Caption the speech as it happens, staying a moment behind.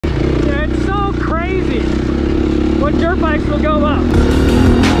dirt bikes will go up.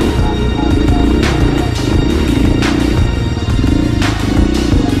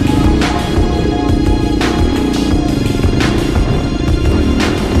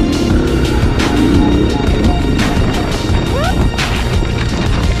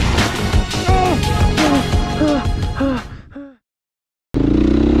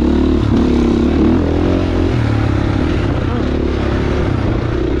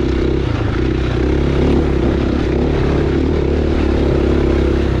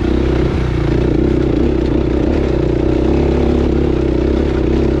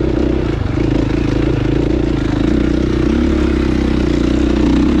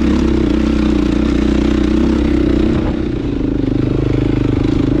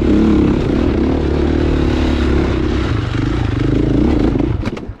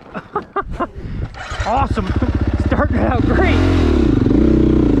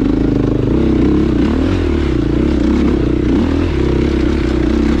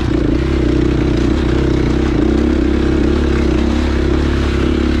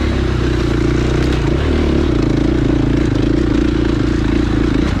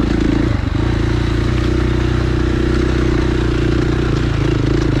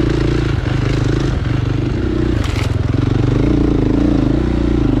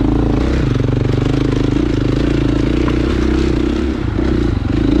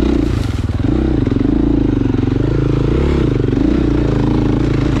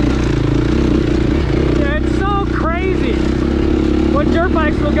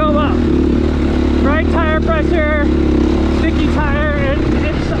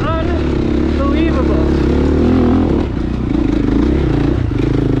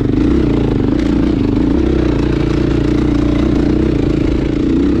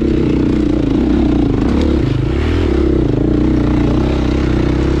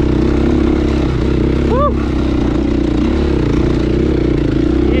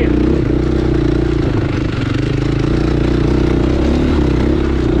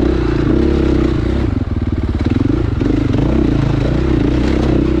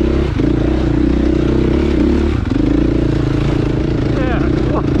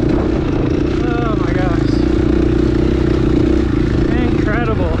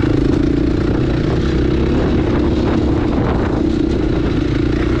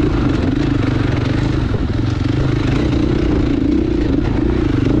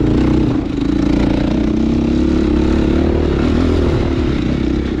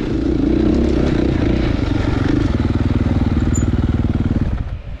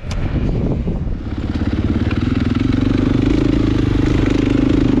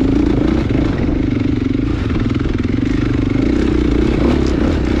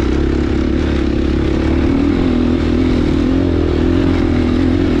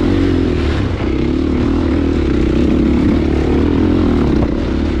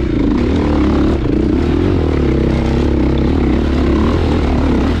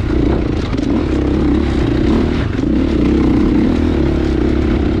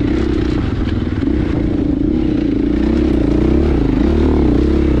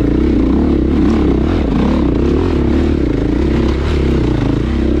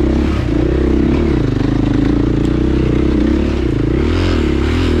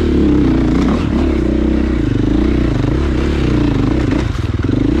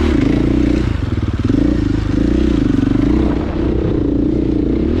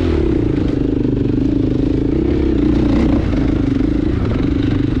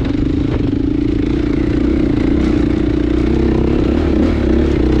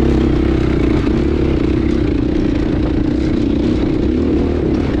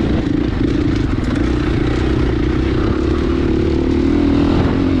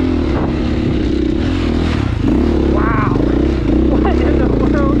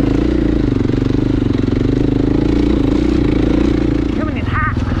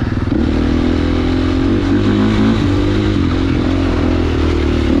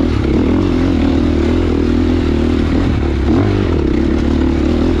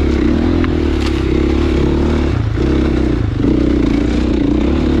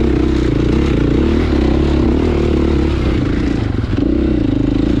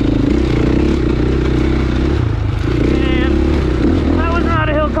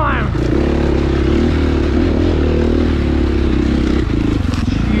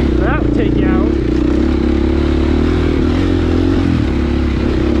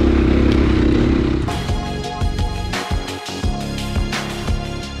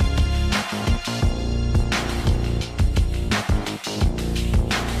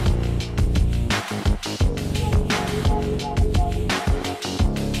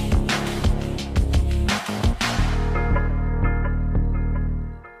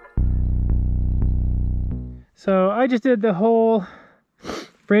 I just did the whole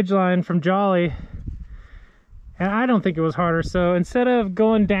Ridgeline from Jolly, and I don't think it was harder. So instead of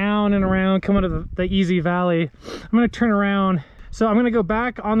going down and around, coming to the easy valley, I'm gonna turn around. So I'm gonna go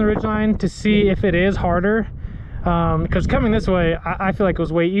back on the Ridgeline to see if it is harder. Because coming this way, I feel like it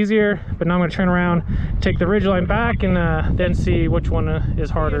was way easier, but now I'm gonna turn around, take the Ridgeline back, and then see which one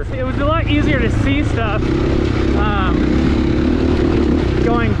is harder. It was a lot easier to see stuff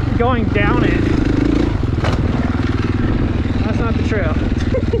going down it. That's not the trail.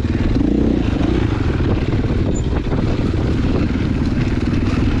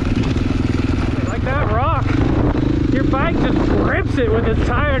 Like that rock, your bike just grips it with its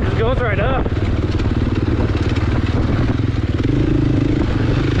tire and just goes right up.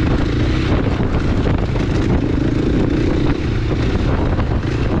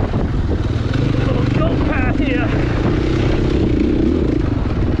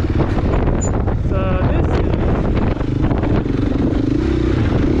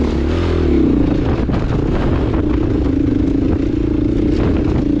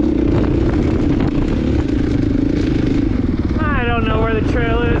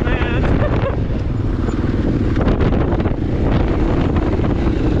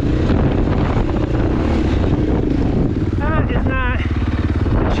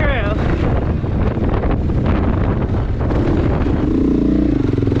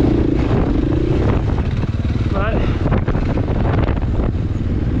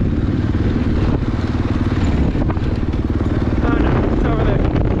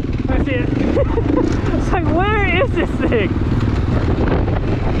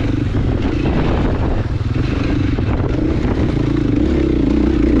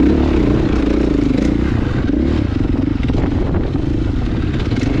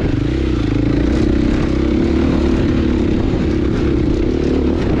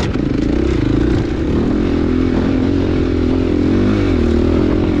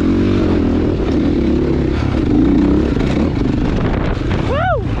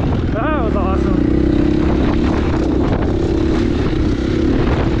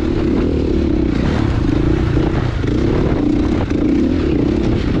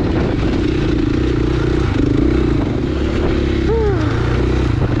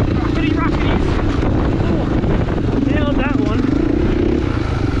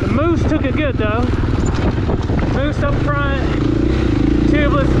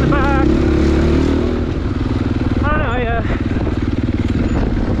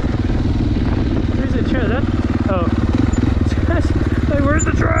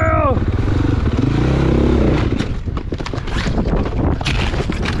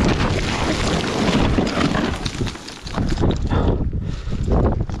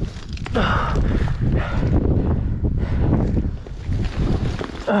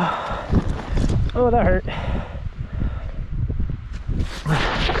 Oh, that hurt.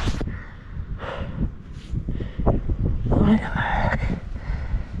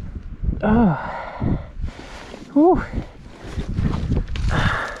 Oh. Whew.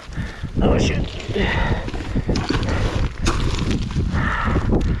 Oh shit.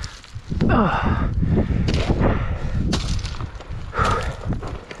 Oh.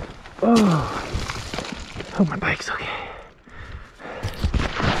 Oh. Hope my bike's okay.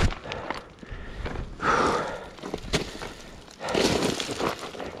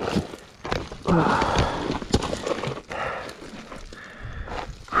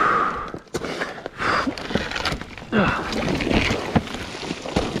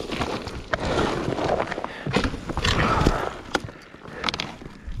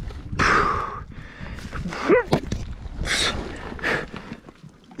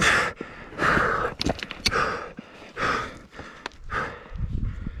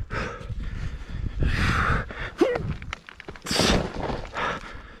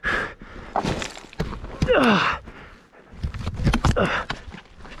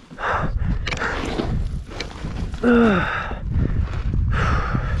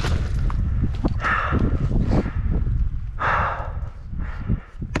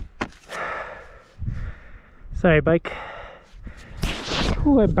 Sorry, bike.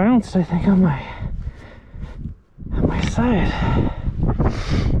 Ooh, I bounced, I think, on my side.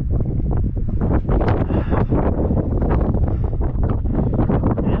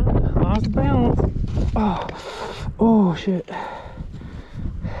 Yeah, lost balance. Oh, oh shit.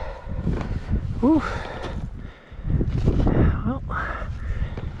 Ooh.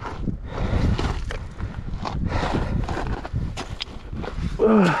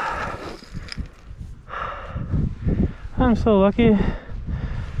 Well. I'm so lucky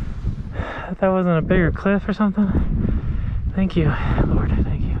that wasn't a bigger cliff or something. Thank you, Lord,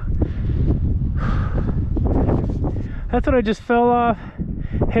 thank you. That's what I just fell off.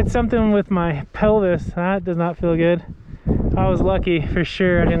 Hit something with my pelvis. That does not feel good. I was lucky for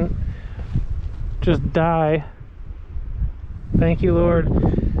sure. I didn't just die. Thank you, Lord.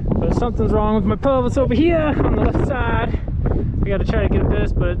 But something's wrong with my pelvis over here on the left side. I gotta try to get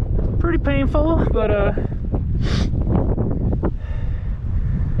this, but pretty painful. But I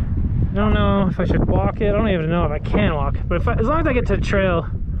don't know if I should walk it. I don't even know if I can walk. But as long as I get to the trail,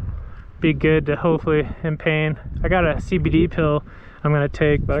 be good to hopefully in pain. I got a CBD pill I'm gonna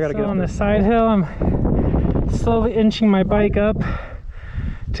take, but I gotta get on this side hill. I'm slowly inching my bike up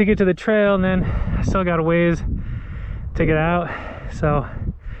to get to the trail, and then I still got a ways to get out. So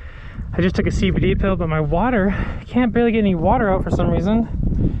I just took a CBD pill, but my water, I can't barely get any water out for some reason.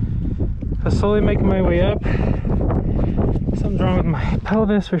 I'm slowly making my way up. Something's wrong with my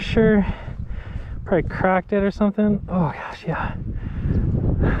pelvis for sure. Probably cracked it or something. Oh gosh, yeah.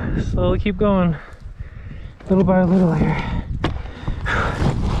 Slowly keep going, little by little here.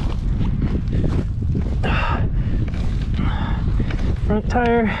 Front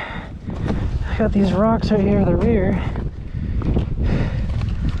tire. I got these rocks right here, the rear.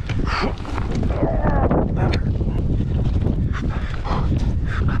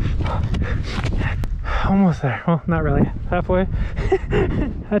 Almost there. Well, not really. Halfway.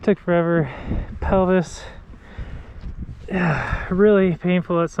 That took forever. Pelvis. Yeah, really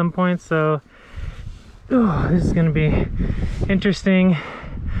painful at some point, so this is gonna be interesting.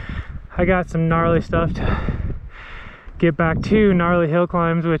 I got some gnarly stuff to get back to, gnarly hill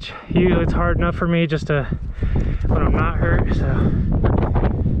climbs, which usually it's hard enough for me just to when I'm not hurt. So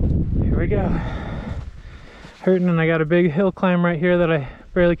here we go. Hurting, and I got a big hill climb right here that I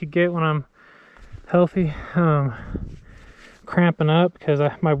barely could get when I'm healthy. Cramping up because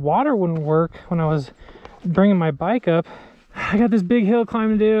my water wouldn't work when I was bringing my bike up. I got this big hill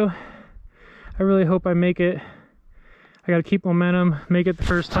climb to do. I really hope I make it. I got to keep momentum, make it the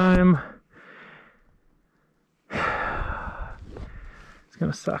first time. It's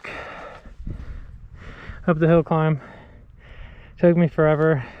gonna suck. Up the hill climb. Took me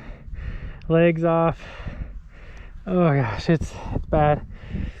forever. Legs off. Oh gosh, it's bad.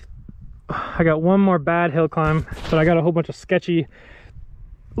 I got one more bad hill climb, but I got a whole bunch of sketchy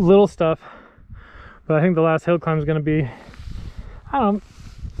little stuff. But I think the last hill climb is gonna be, I don't know,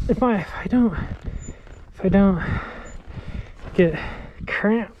 if I don't get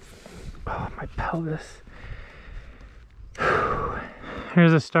cramps. Oh, my pelvis.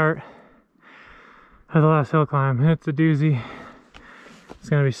 Here's the start of the last hill climb. It's a doozy. It's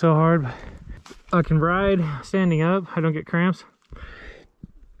gonna be so hard. I can ride standing up, I don't get cramps.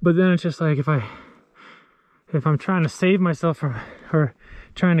 But then it's just like if I'm trying to save myself from, or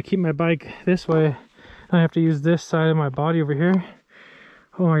trying to keep my bike this way, I have to use this side of my body over here.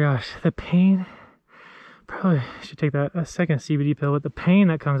 Oh my gosh, the pain. Probably should take a second CBD pill, but the pain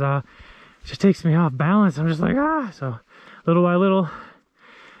that comes out just takes me off balance. I'm just like, so little by little,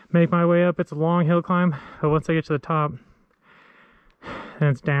 make my way up. It's a long hill climb, but once I get to the top, then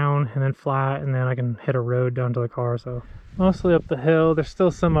it's down and then flat, and then I can hit a road down to the car. So mostly up the hill. There's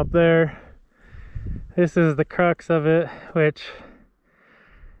still some up there. This is the crux of it, which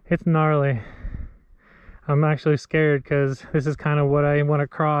it's gnarly. I'm actually scared because this is kind of what I want to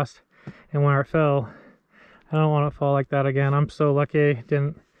cross, and when I fell, I don't want to fall like that again. I'm so lucky I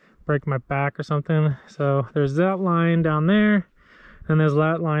didn't break my back or something. So there's that line down there, and there's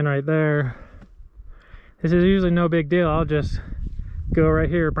that line right there. This is usually no big deal. I'll just go right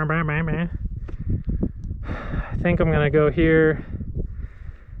here. I think I'm gonna go here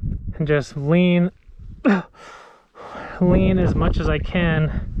and just lean as much as I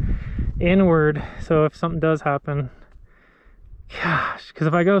can inward, so if something does happen, gosh, because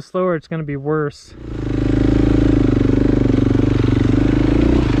if I go slower it's gonna be worse.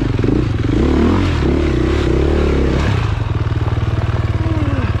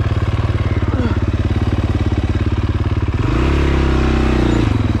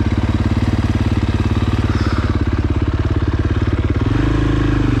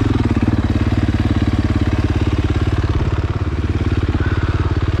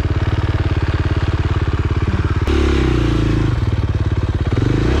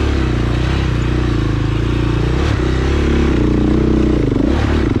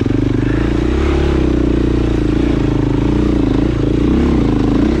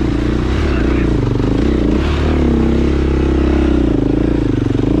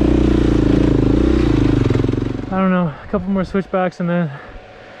 I don't know, a couple more switchbacks and then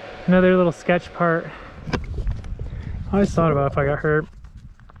another little sketch part. I always thought about if I got hurt,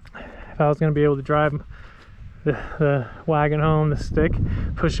 if I was going to be able to drive the wagon home, the stick,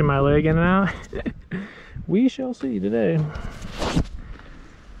 pushing my leg in and out. We shall see today.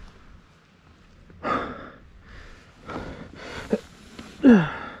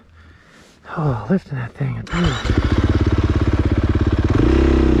 Oh, lifting that thing.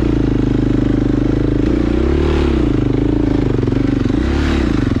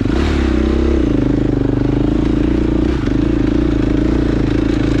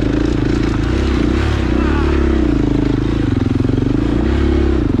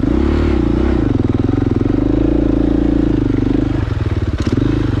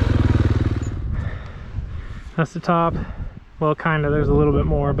 That's the top. Well, kind of. There's a little bit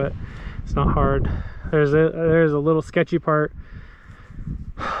more, but it's not hard. There's a little sketchy part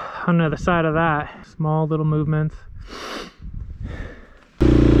on the other side of that. Small little movements.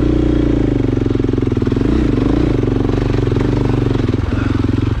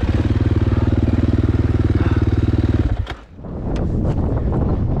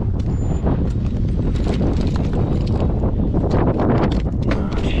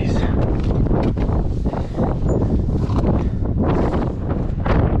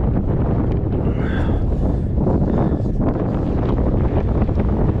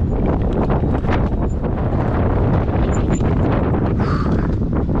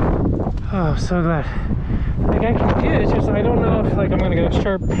 Oh, so glad. Like, I can do it, it's just I don't know if like I'm gonna get a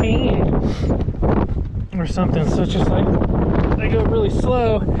sharp pain or something, so it's just like I go really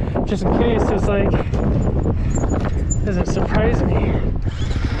slow just in case it's like doesn't surprise me.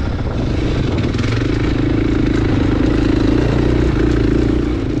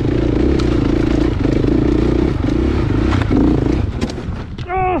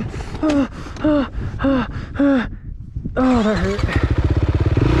 Oh, that hurt.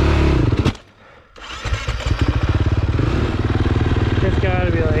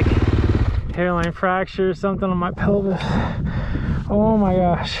 Gotta be like hairline fracture or something on my pelvis. Oh my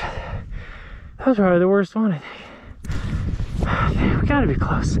gosh, that's probably the worst one, I think. Damn, we gotta be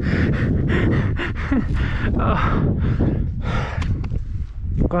close. Oh.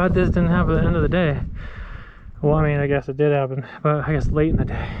 Glad this didn't happen at the end of the day. Well, I mean, I guess it did happen, but I guess late in the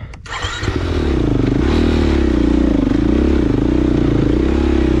day.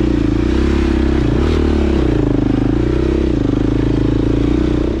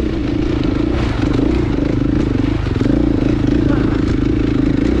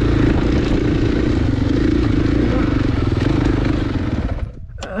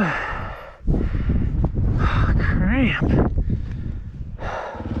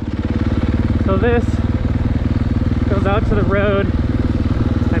 So this goes out to the road.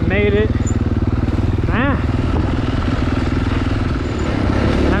 I made it.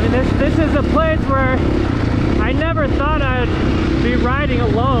 I mean, this is a place where I never thought I'd be riding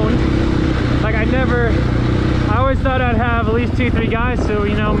alone. Like I always thought I'd have at least 2-3 guys to,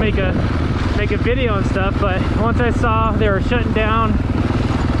 you know, make a video and stuff. But once I saw they were shutting down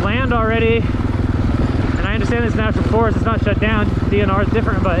land already, and I understand this national forest is not shut down, DNR is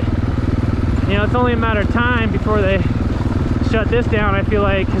different, but you know, it's only a matter of time before they shut this down, I feel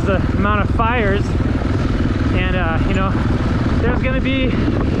like, because the amount of fires. And you know, there's going to be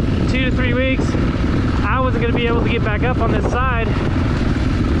 2 to 3 weeks I wasn't going to be able to get back up on this side.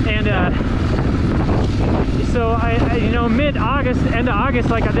 And so I you know, mid-August, end of August,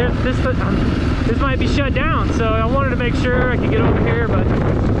 like this might be shut down. So I wanted to make sure I could get over here, but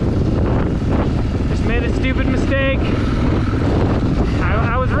just made a stupid mistake.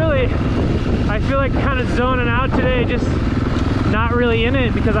 I was really, I feel like kind of zoning out today, just not really in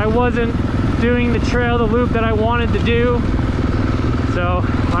it because I wasn't doing the trail, the loop that I wanted to do. So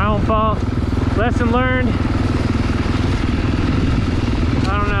my own fault. Lesson learned.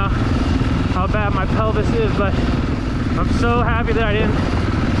 I don't know how bad my pelvis is, but I'm so happy that I didn't,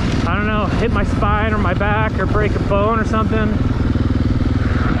 I don't know, hit my spine or my back or break a bone or something.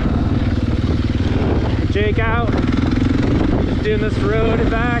 Jake out. Just doing this road and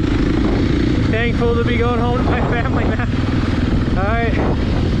back. Thankful to be going home to my family now. Alright,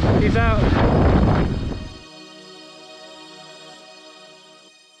 peace out.